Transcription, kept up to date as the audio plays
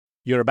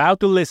You're about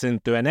to listen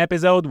to an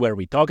episode where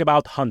we talk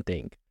about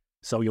hunting.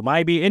 So you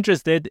might be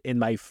interested in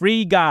my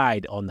free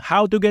guide on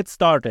how to get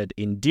started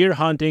in deer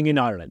hunting in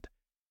Ireland.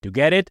 To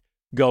get it,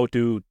 go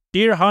to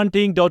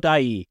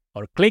deerhunting.ie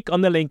or click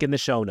on the link in the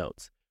show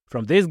notes.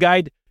 From this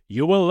guide,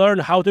 you will learn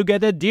how to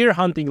get a deer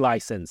hunting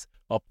license,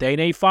 obtain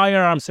a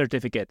firearm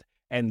certificate,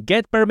 and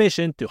get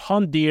permission to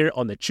hunt deer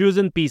on a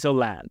chosen piece of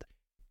land.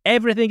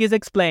 Everything is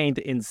explained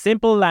in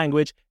simple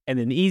language and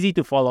in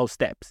easy-to-follow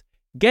steps.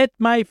 Get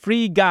my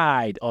free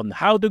guide on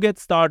how to get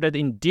started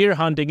in deer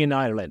hunting in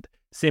Ireland.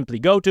 Simply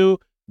go to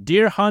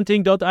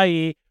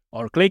deerhunting.ie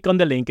or click on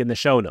the link in the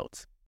show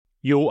notes.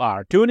 You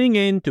are tuning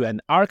in to an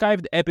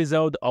archived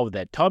episode of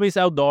the Tommy's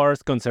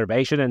Outdoors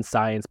Conservation and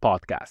Science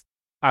podcast.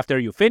 After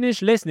you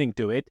finish listening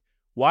to it,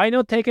 why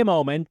not take a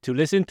moment to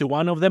listen to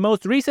one of the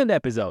most recent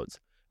episodes?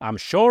 I'm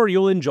sure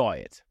you'll enjoy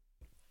it.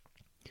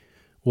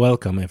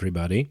 Welcome,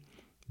 everybody.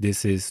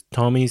 This is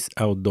Tommy's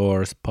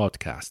Outdoors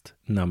podcast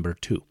number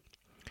 2.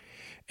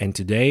 And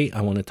today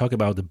I want to talk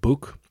about the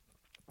book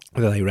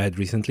that I read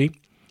recently.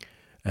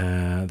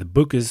 The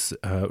book is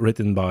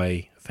written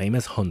by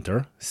famous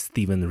hunter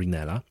Stephen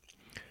Rinella.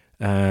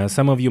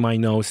 Some of you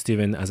might know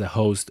Stephen as a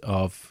host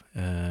of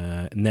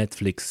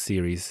Netflix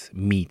series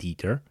Meat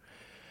Eater.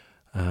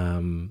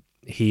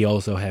 He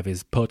also have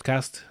his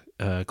podcast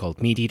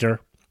called Meat Eater.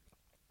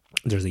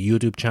 There's a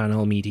YouTube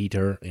channel, Meat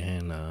Eater,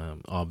 and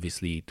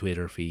obviously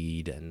Twitter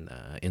feed and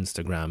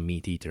Instagram,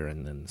 Meat Eater,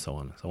 and so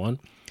on and so on.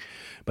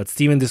 But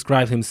Stephen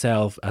described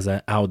himself as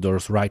an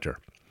outdoors writer.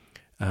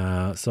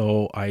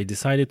 So I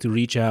decided to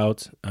reach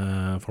out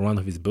for one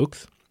of his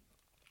books.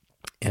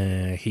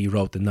 He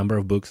wrote a number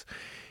of books,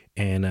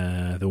 and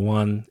the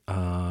one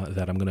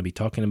that I'm going to be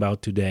talking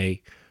about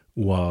today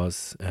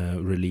was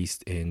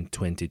released in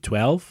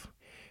 2012,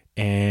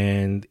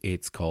 and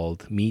it's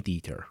called Meat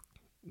Eater,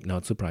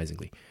 not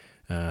surprisingly.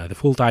 The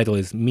full title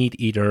is Meat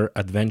Eater: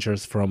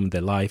 Adventures from the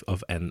Life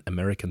of an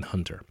American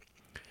Hunter.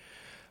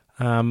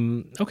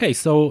 Okay,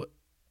 so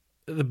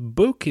the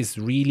book is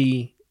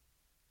really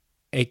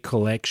a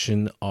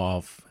collection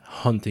of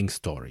hunting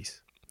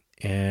stories.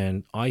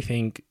 And I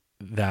think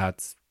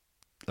that's,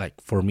 like,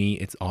 for me,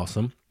 it's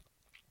awesome.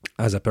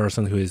 As a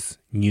person who is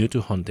new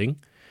to hunting,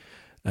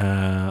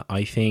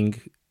 I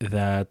think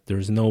that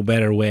there's no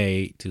better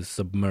way to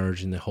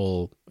submerge in the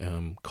whole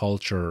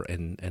culture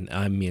and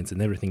ambience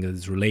and everything that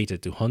is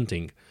related to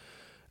hunting.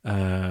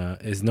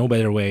 Is no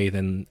better way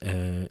than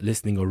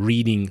listening or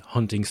reading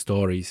hunting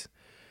stories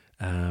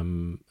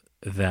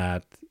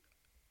that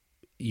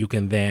you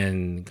can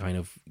then kind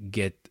of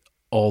get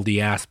all the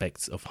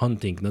aspects of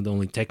hunting, not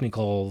only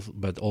technical,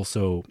 but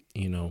also,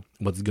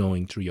 what's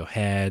going through your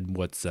head,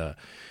 what's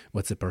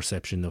the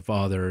perception of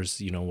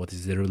others, what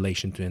is the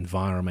relation to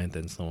environment,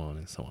 and so on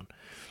and so on.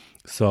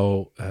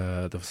 So,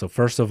 so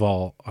first of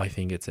all, I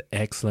think it's an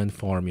excellent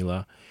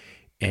formula,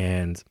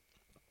 and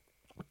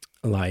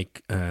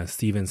like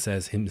Stephen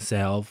says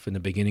himself in the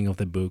beginning of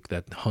the book,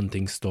 that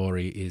hunting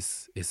story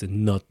is a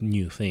not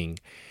new thing.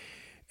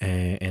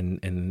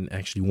 And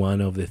actually one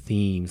of the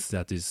themes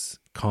that is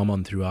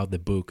common throughout the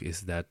book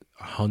is that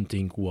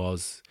hunting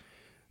was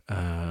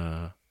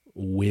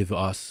with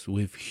us,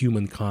 with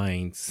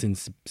humankind,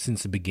 since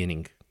the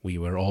beginning. We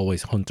were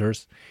always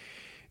hunters,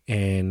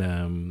 and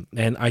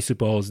I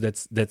suppose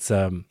that's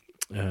a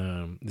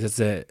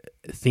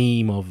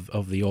theme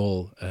of the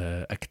whole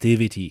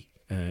activity.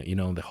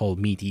 The whole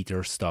meat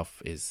eater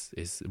stuff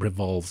is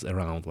revolves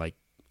around, like,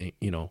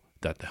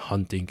 that the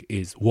hunting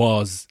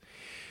was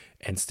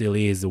and still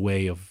is a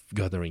way of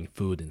gathering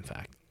food, in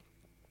fact.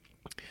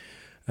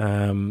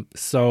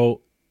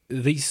 So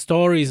these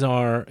stories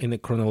are in a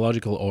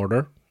chronological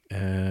order.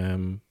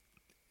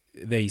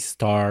 They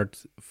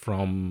start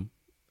from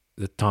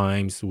the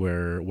times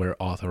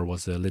where Arthur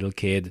was a little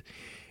kid,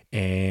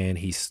 and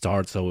he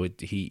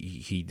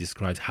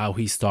describes how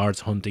he starts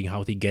hunting,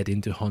 how he get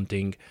into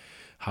hunting,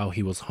 how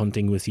he was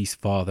hunting with his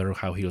father,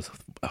 how he was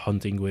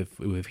hunting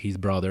with his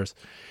brothers.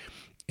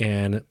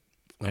 And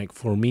like,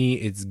 for me,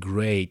 it's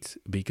great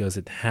because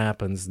it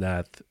happens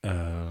that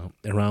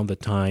around the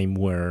time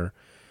where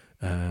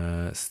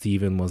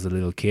Stephen was a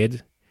little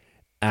kid,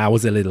 I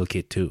was a little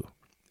kid too.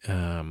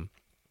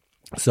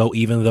 So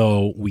even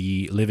though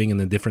we living in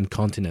a different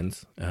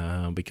continent,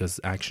 because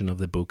action of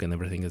the book and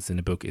everything that's in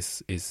the book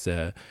is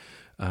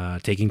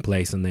taking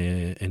place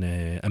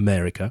in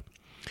America,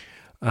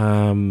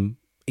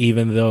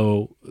 even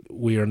though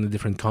we are in a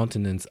different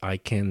continents, I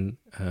can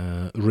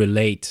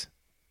relate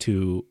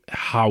to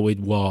how it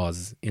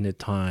was in the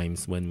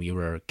times when we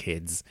were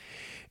kids,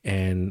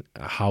 and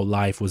how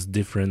life was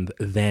different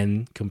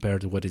then compared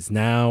to what is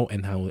now,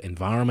 and how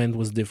environment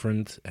was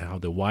different, and how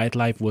the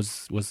wildlife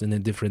was in a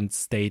different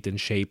state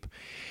and shape,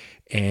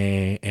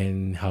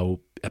 and how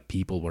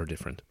people were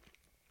different.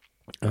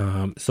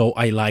 So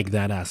I like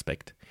that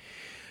aspect.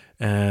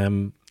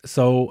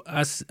 So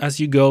as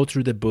you go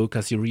through the book,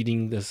 as you're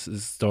reading the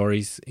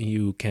stories,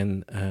 you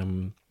can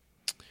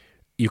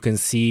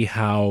see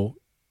how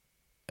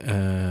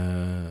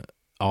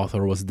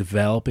Arthur was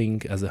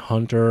developing as a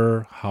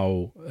hunter,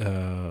 how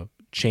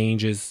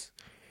changes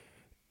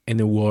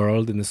the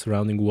world, in the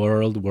surrounding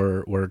world,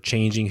 were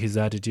changing his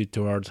attitude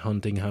towards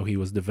hunting, how he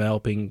was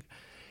developing,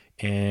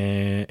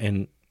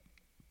 and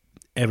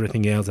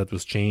everything else that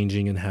was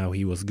changing, and how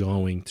he was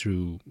going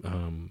through,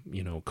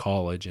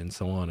 college and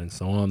so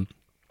on,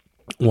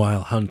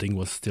 while hunting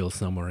was still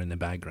somewhere in the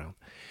background.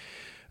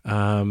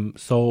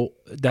 So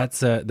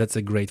that's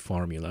a great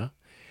formula.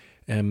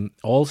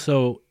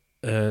 Also,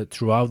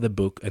 throughout the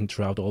book and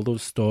throughout all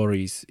those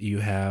stories, you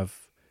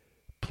have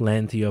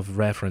plenty of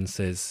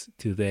references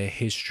to the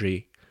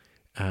history,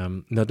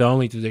 not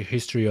only to the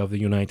history of the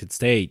United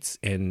States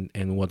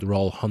and what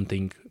role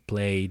hunting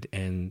played,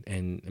 and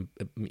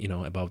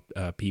about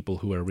people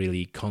who are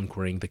really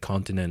conquering the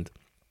continent,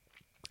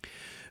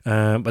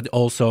 but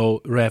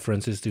also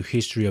references to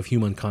history of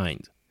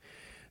humankind,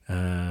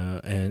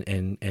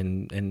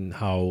 and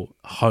how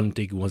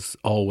hunting was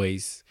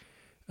always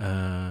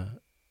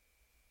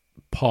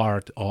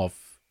part of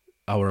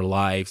our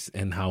lives,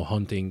 and how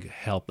hunting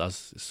helped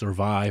us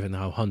survive, and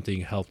how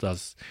hunting helped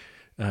us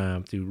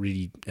to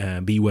really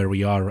be where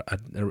we are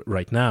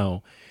right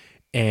now,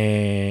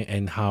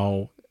 and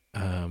how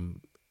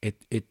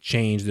it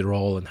changed the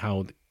role, and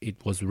how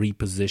it was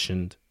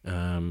repositioned,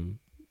 in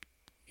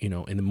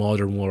the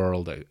modern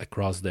world,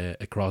 across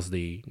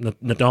the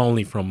not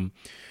only from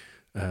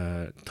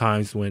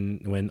times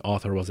when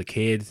Arthur was a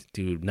kid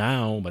to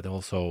now, but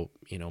also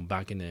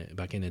back in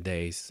the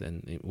days,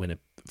 and when the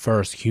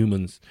first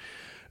humans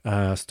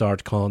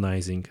start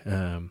colonizing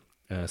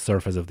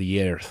surface of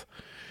the earth.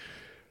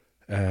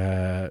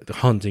 The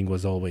hunting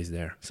was always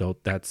there, so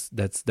that's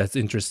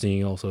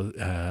interesting. Also,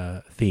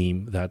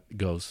 theme that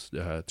goes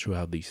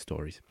throughout these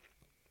stories.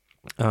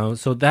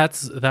 So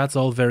that's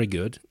all very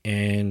good,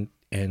 and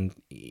I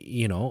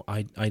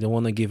don't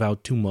want to give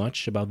out too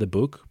much about the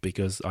book,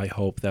 because I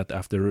hope that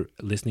after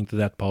listening to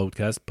that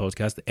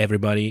podcast,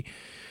 everybody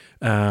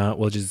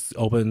will just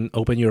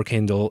open your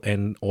Kindle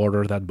and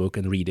order that book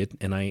and read it.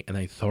 And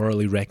I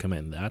thoroughly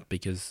recommend that,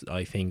 because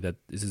I think that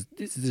this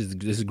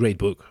is a great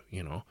book.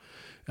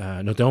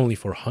 Not only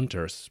for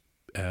hunters,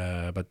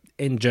 but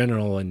in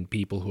general, and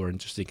people who are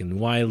interested in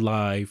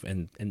wildlife,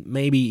 and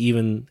maybe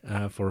even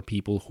for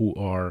people who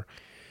are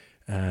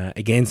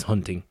against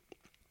hunting.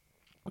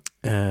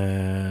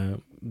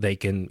 They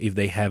can, if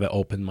they have an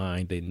open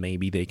mind, then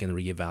maybe they can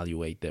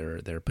reevaluate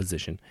their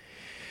position.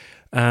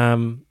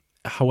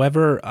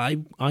 However, I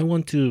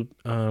want to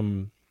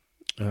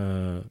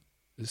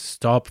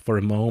stop for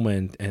a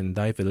moment and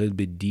dive a little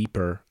bit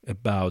deeper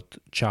about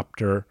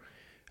chapter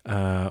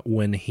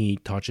when he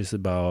touches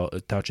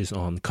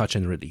on catch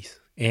and release,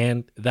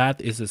 and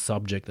that is a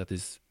subject that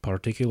is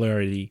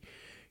particularly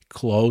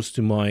close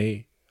to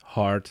my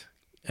heart,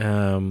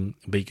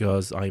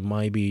 because I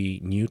might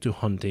be new to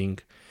hunting,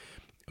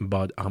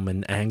 but I'm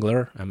an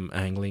angler. I'm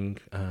angling,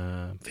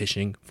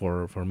 fishing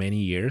for many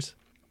years,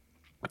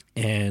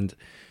 and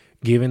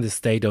given the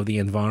state of the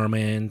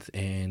environment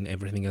and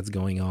everything that's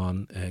going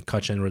on,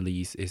 catch and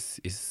release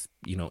is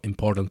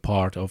important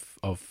part of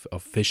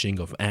fishing,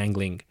 of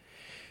angling.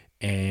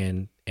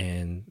 And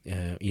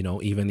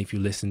even if you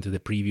listen to the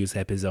previous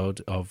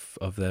episode of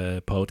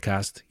the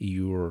podcast,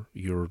 you'll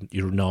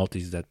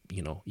notice that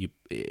you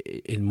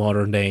in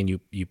modern day,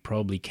 and you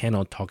probably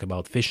cannot talk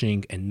about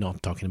fishing and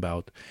not talking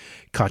about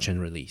catch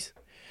and release.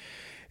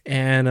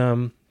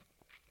 And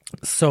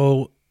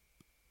so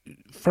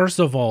first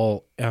of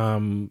all,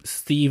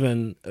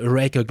 Stephen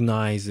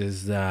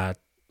recognizes that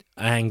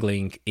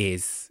angling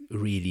is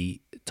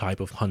really a type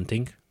of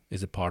hunting,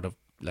 is a part of,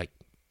 like,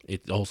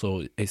 it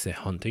also is a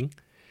hunting.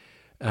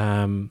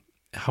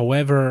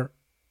 However,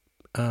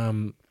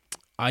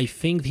 I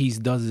think he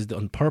does it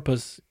on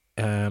purpose.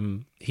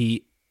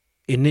 He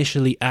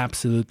initially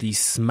absolutely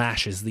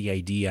smashes the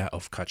idea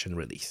of catch and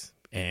release,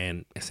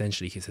 and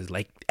essentially he says,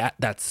 like,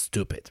 that's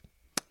stupid.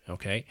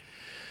 Okay,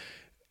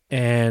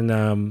 and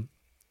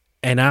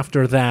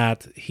after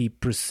that, he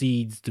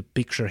proceeds to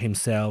picture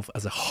himself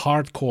as a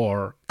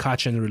hardcore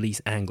catch and release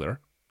angler.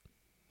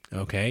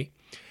 Okay.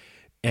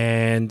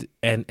 And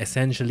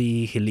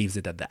essentially he leaves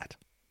it at that.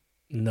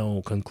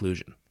 No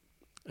conclusion.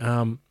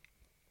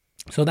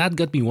 So that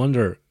got me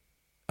wonder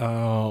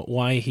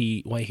why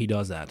he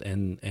does that,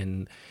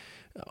 and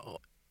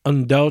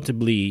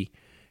undoubtedly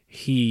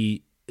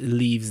he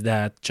leaves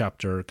that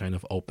chapter kind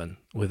of open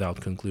without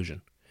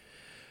conclusion.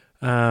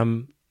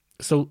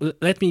 So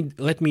let me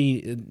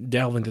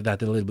delve into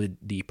that a little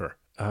bit deeper.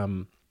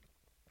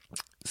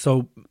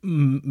 So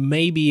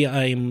maybe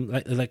I'm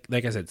like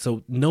I said.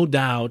 So no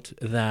doubt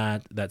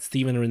that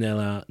Stephen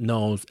Rinella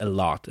knows a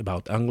lot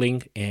about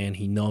angling, and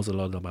he knows a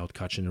lot about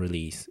catch and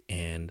release.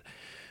 And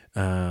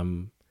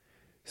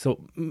so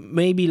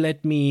maybe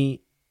let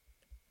me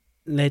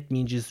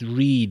just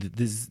read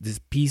this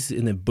piece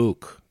in a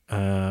book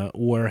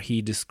where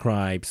he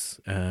describes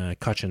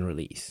catch and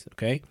release.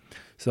 Okay,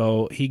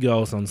 so he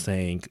goes on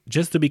saying,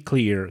 just to be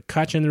clear,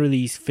 catch and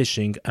release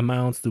fishing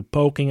amounts to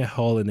poking a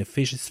hole in a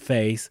fish's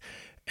face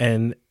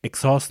and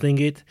exhausting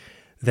it,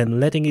 then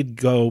letting it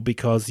go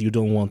because you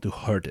don't want to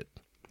hurt it.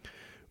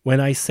 When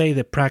I say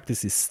the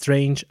practice is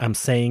strange, I'm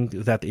saying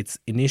that its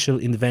initial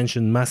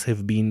invention must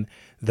have been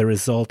the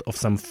result of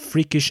some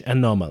freakish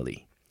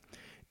anomaly.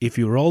 If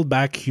you roll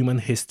back human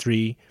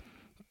history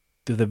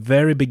to the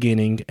very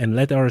beginning and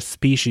let our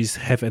species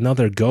have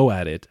another go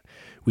at it,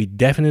 we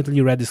definitely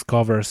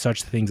rediscover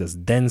such things as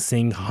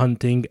dancing,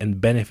 hunting,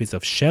 and benefits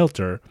of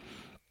shelter,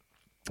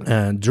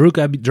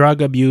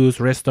 drug abuse,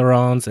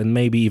 restaurants, and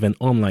maybe even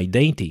online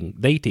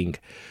dating.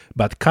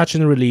 But catch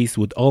and release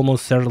would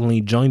almost certainly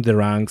join the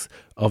ranks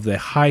of the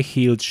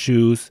high-heeled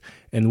shoes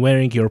and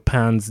wearing your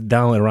pants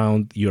down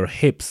around your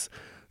hips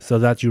so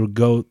that you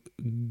got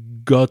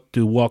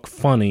to walk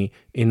funny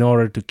in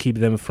order to keep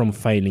them from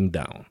falling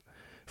down.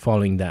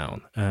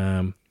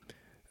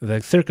 The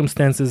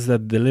circumstances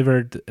that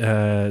delivered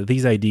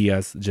these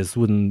ideas just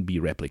wouldn't be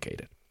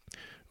replicated,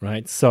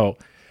 right? So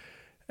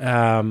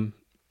I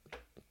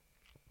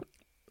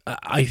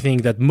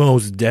think that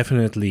most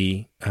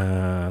definitely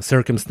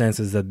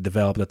circumstances that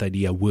develop that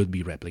idea would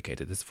be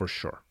replicated. That's for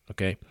sure.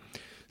 Okay.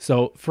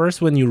 So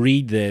first, when you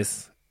read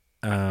this,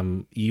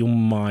 you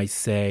might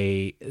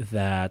say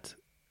that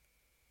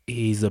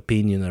his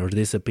opinion or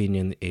this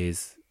opinion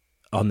is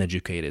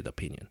uneducated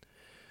opinion,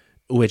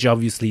 which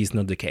obviously is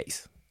not the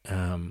case,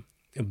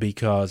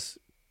 because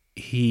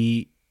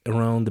he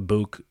around the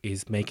book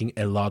is making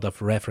a lot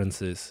of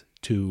references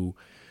to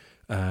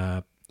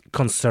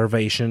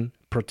conservation,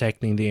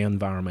 protecting the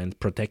environment,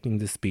 protecting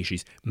the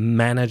species,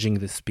 managing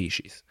the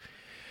species.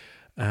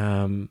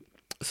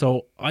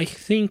 So I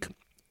think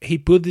he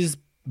put this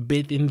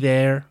bit in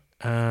there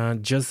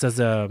just as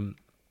a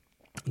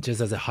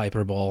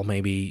hyperbole,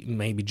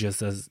 maybe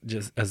just as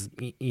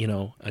you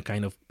know, a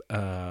kind of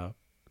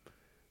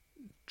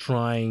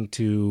trying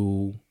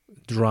to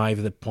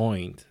drive the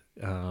point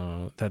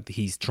that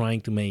he's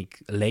trying to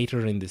make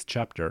later in this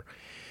chapter.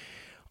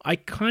 I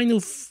kind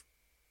of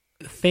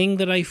think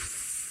that I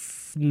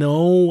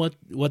know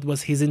what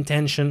was his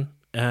intention,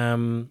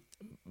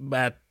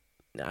 but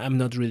I'm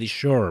not really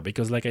sure,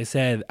 because like I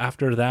said,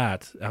 after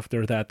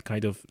that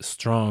kind of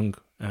strong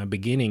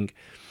beginning,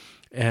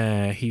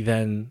 he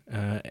then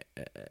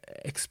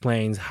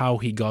explains how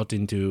he got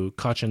into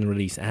catch and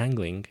release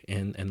angling,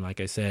 and like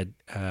I said,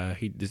 from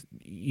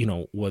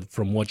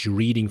what you're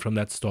reading from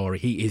that story,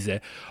 he is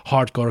a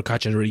hardcore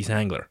catch and release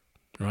angler,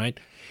 right?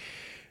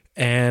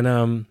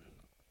 And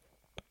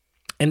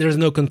there's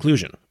no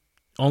conclusion.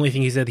 Only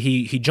thing is that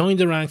he joined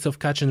the ranks of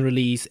catch and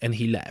release and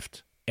he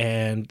left.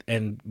 And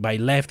by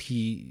left,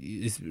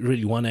 he is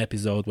really one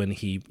episode when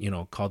he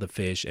caught a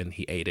fish and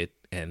he ate it,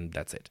 and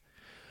that's it.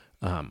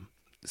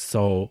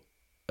 So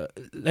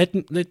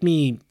let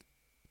me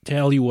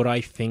tell you what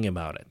I think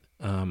about it.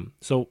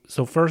 So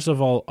first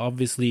of all,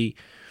 obviously,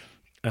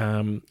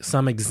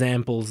 some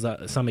examples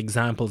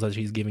that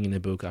he's giving in the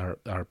book are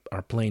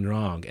plain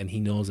wrong, and he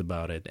knows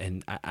about it.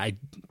 And I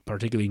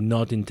particularly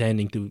not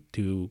intending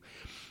to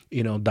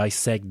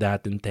dissect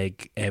that and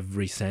take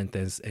every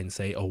sentence and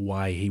say, oh,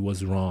 why he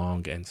was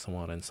wrong, and so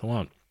on and so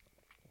on.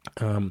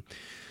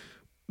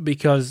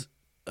 Because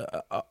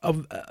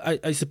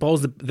I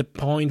suppose the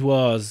point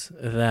was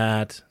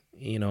that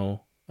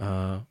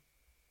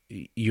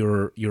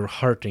you're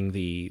hurting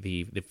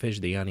the fish,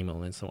 the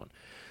animal, and so on.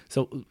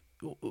 So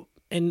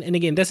and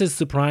again, this is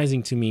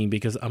surprising to me,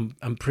 because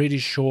I'm pretty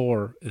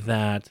sure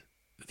that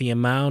the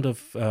amount of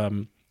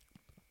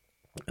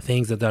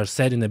things that are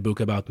said in the book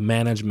about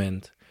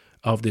management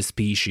of the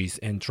species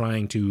and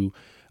trying to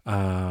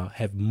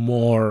have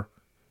more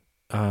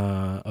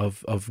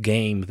of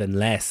game than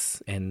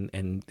less,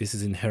 and this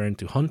is inherent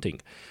to hunting.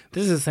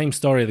 This is the same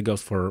story that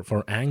goes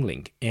for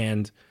angling,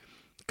 and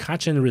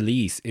catch and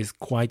release is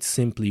quite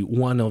simply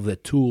one of the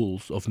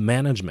tools of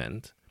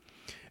management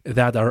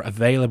that are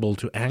available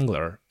to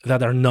angler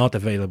that are not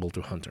available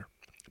to hunter,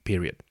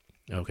 period.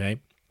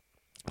 Okay,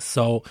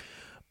 so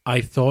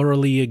I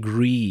thoroughly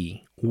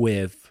agree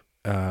with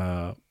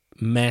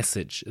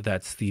message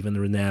that Stephen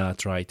Rinella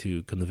tried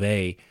to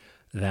convey,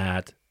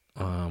 that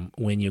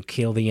when you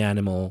kill the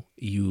animal,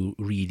 you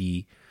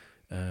really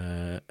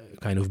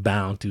kind of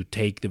bound to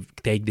take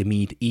the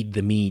meat, eat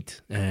the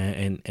meat,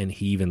 and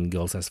he even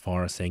goes as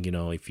far as saying,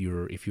 if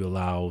you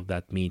allow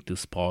that meat to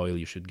spoil,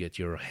 you should get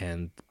your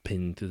hand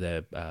pinned to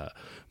the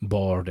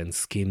board and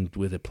skinned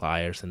with the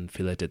pliers and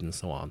filleted and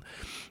so on.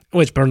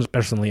 Which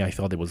personally I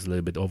thought it was a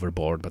little bit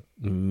overboard, but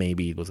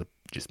maybe it was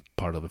just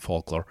part of the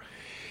folklore.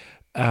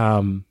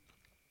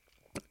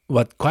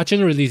 What catch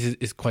and release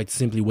is quite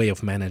simply a way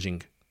of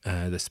managing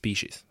the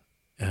species,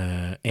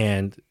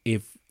 and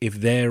if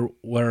there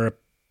were a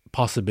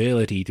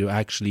possibility to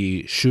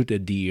actually shoot a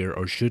deer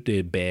or shoot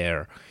a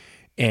bear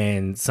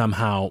and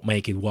somehow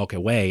make it walk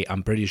away,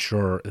 I'm pretty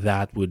sure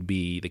that would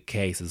be the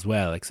case as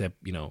well, except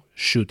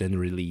shoot and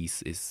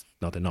release is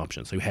not an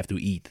option, so you have to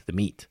eat the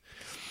meat,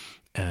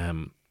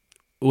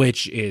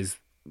 which is,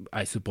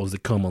 I suppose, the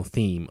common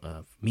theme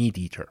of meat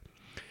eater.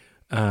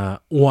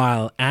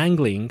 While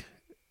angling,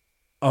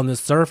 on the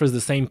surface,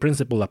 the same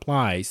principle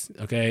applies.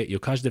 Okay, you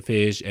catch the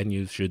fish and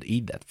you should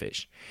eat that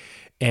fish.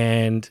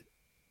 And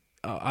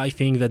I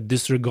think that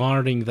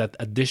disregarding that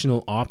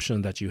additional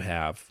option that you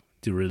have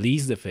to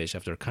release the fish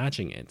after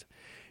catching it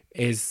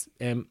is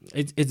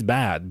it's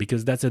bad,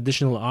 because that's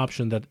additional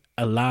option that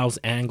allows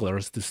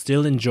anglers to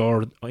still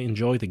enjoy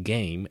the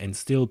game and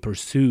still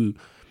pursue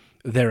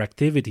their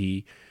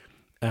activity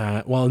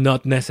while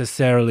not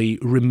necessarily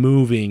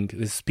removing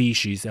the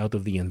species out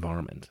of the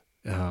environment.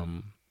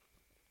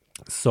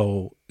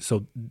 So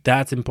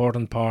that's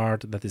important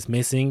part that is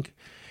missing.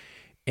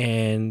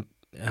 And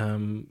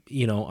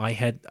I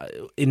had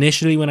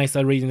initially, when I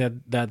started reading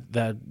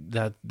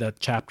that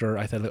chapter,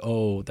 I thought,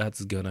 oh,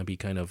 that's gonna be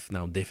kind of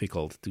now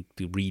difficult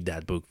to read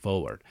that book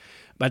forward.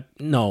 But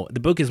no, the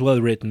book is well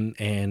written,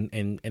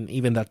 and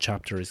even that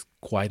chapter is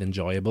quite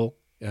enjoyable.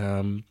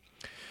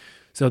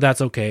 So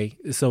that's okay.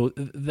 So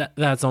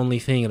that's the only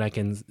thing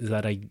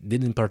that I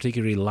didn't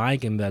particularly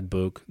like in that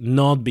book,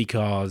 not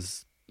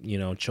because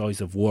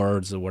choice of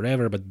words or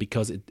whatever, but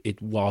because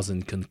it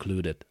wasn't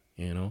concluded.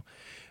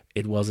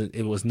 It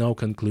was no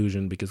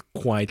conclusion, because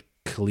quite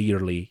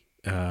clearly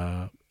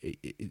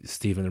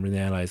Stephen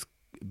Rinella is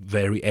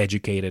very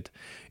educated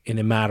in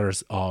the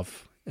matters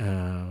of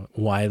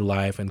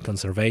wildlife and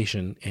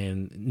conservation,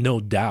 and no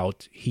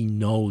doubt he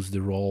knows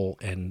the role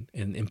and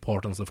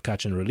importance of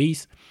catch and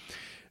release.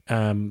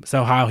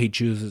 So how he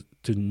chooses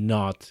to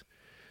not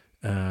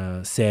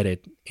set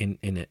it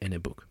in a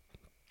book,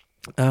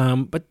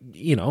 but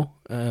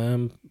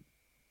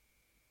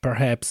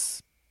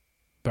perhaps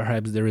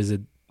there is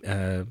a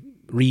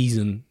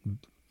reason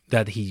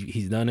that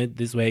he's done it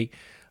this way.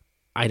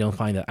 I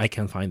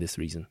can't find this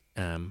reason.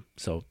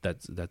 So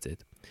that's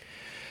it.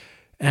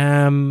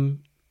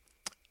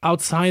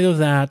 Outside of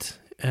that,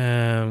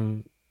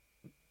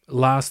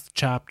 last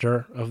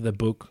chapter of the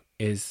book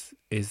is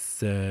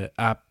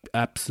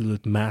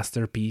absolute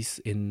masterpiece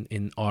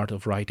in art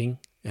of writing,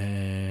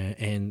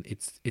 and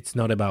it's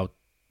not about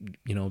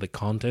the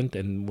content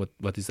and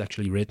what is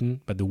actually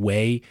written, but the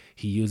way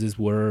he uses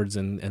words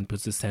and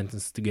puts the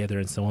sentence together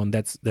and so on.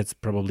 That's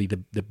probably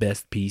the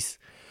best piece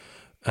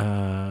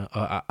that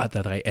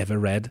I ever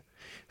read.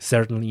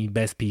 Certainly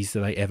best piece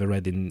that I ever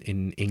read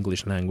in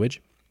English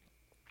language.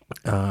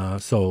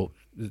 So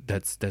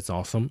that's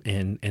awesome.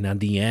 And at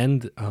the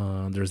end,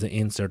 there's an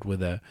insert with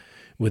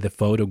the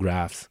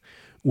photographs,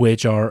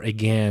 which are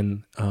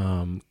again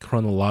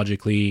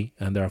chronologically,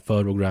 and there are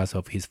photographs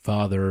of his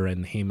father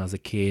and him as a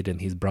kid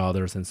and his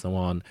brothers and so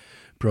on,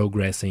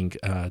 progressing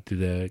to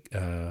the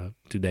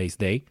today's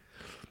day.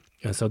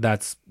 And so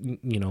that's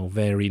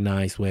very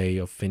nice way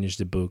of finish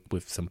the book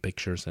with some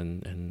pictures,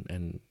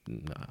 and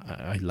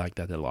I like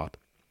that a lot.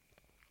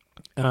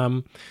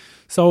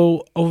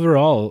 So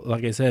overall,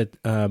 like I said,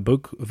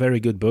 very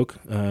good book,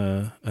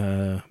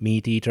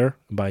 Meat Eater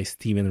by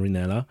Stephen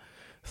Rinella.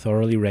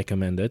 Thoroughly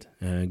recommended.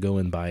 Go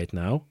and buy it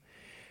now.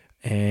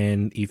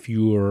 And if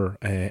you're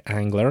an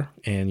angler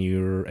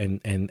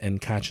and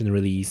catch and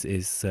release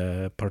is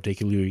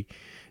particularly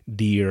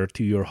dear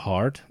to your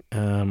heart,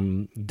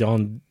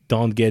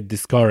 don't get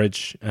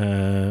discouraged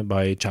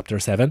by chapter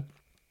 7.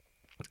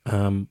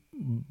 I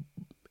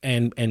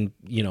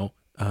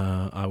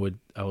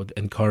would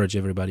encourage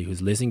everybody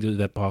who's listening to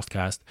that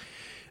podcast,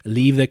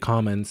 leave the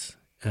comments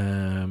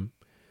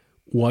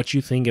what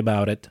you think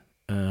about it.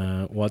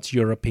 What's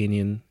your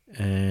opinion,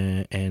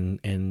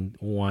 and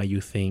why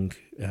you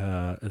think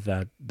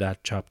that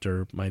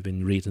chapter might have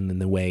been written in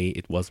the way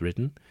it was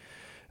written.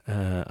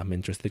 I'm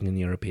interested in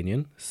your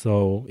opinion.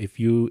 So if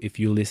you're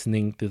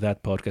listening to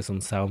that podcast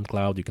on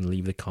SoundCloud, you can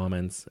leave the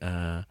comments.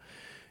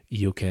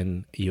 You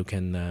can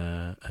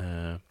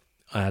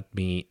add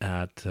me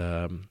at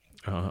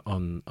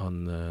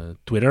on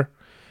Twitter.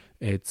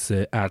 It's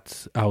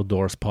at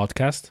Outdoors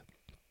Podcast,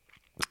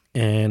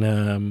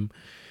 and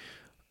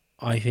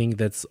I think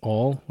that's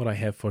all what I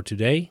have for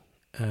today.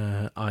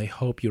 I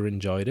hope you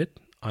enjoyed it.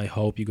 I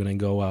hope you're going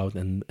to go out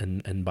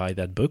and buy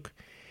that book.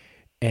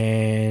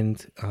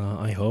 And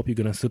I hope you're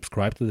going to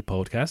subscribe to the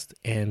podcast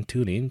and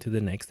tune in to the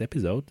next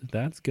episode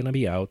that's going to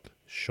be out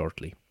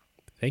shortly.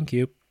 Thank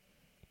you.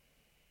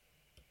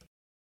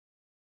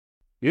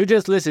 You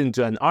just listened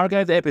to an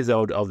archived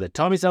episode of the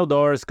Tommy's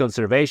Outdoors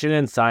Conservation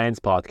and Science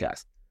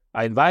podcast.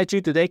 I invite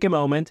you to take a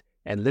moment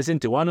and listen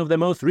to one of the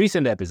most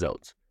recent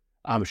episodes.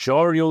 I'm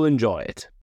sure you'll enjoy it.